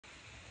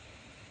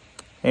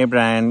Hey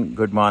Brian,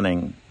 good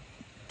morning.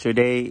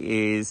 Today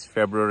is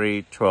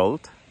February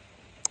 12th,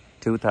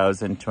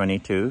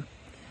 2022.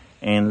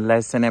 In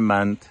less than a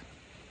month,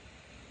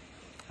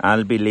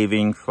 I'll be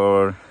leaving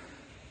for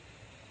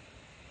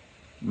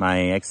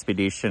my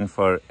expedition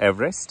for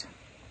Everest.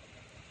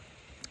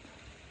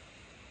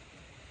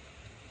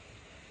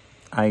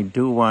 I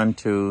do want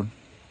to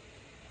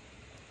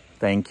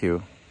thank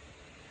you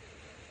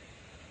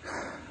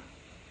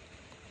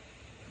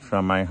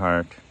from my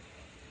heart.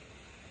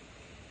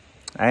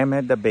 I am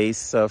at the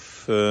base of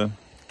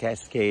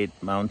Cascade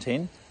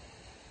Mountain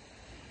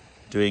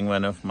doing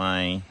one of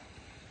my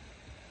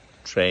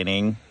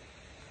training,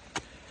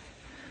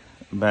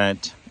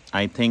 but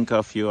I think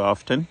of you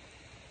often.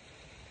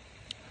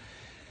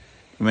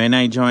 When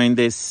I joined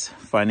this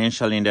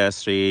financial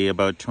industry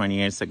about 20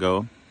 years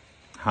ago,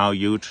 how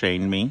you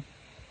trained me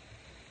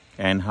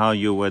and how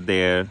you were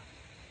there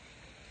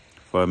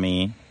for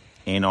me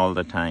in all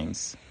the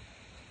times.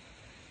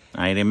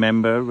 I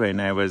remember when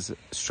I was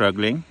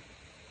struggling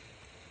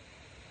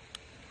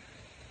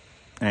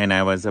and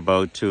I was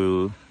about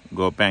to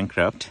go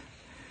bankrupt,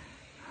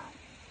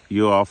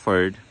 you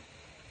offered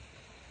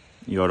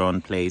your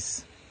own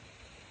place,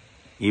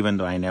 even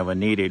though I never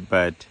needed,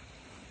 but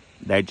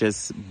that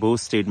just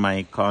boosted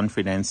my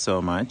confidence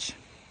so much.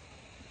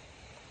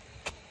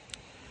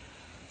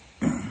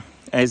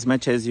 As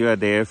much as you are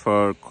there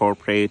for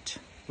corporate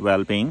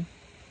well-being,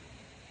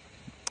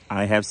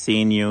 I have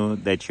seen you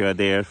that you are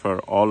there for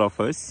all of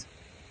us.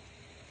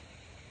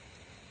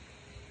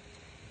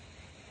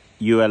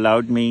 You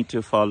allowed me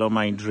to follow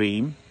my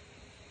dream,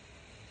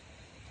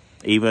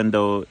 even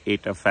though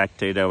it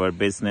affected our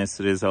business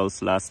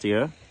results last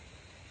year.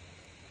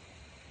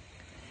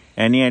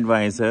 Any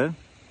advisor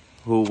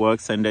who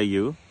works under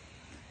you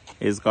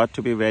has got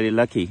to be very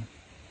lucky,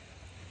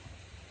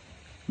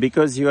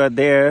 because you are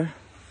there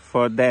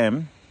for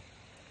them,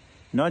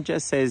 not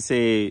just as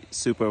a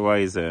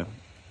supervisor.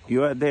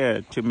 You are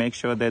there to make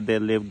sure that they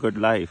live good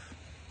life.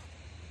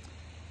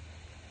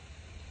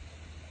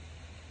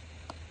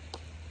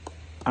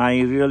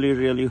 I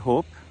really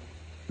hope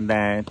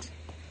that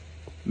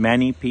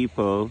many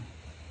people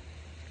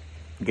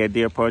get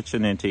the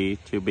opportunity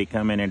to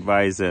become an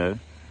advisor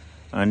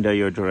under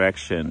your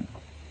direction.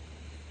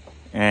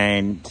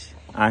 And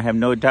I have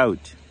no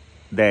doubt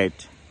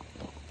that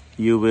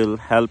you will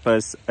help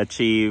us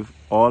achieve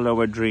all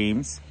our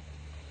dreams,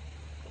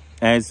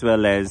 as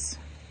well as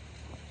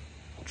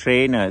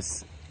train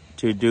us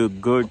to do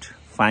good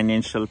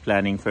financial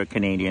planning for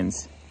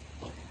Canadians.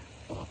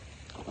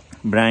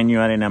 Brian, you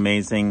are an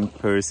amazing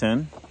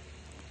person.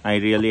 I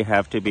really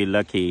have to be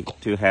lucky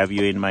to have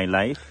you in my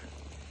life.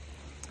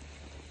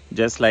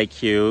 Just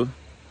like you,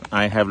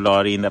 I have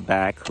Laurie in the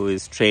back who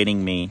is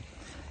training me.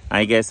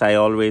 I guess I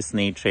always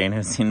need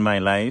trainers in my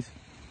life.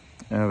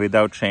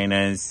 Without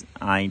trainers,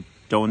 I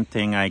don't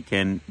think I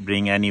can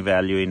bring any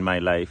value in my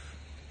life.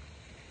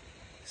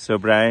 So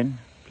Brian,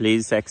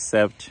 please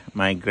accept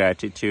my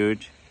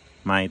gratitude,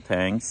 my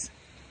thanks.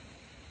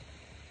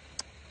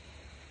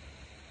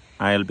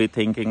 I'll be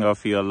thinking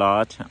of you a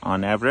lot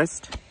on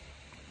Everest,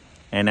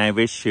 and I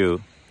wish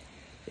you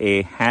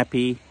a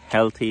happy,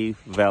 healthy,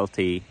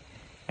 wealthy,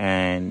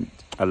 and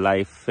a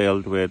life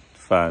filled with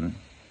fun.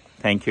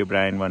 Thank you,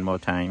 Brian, one more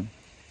time.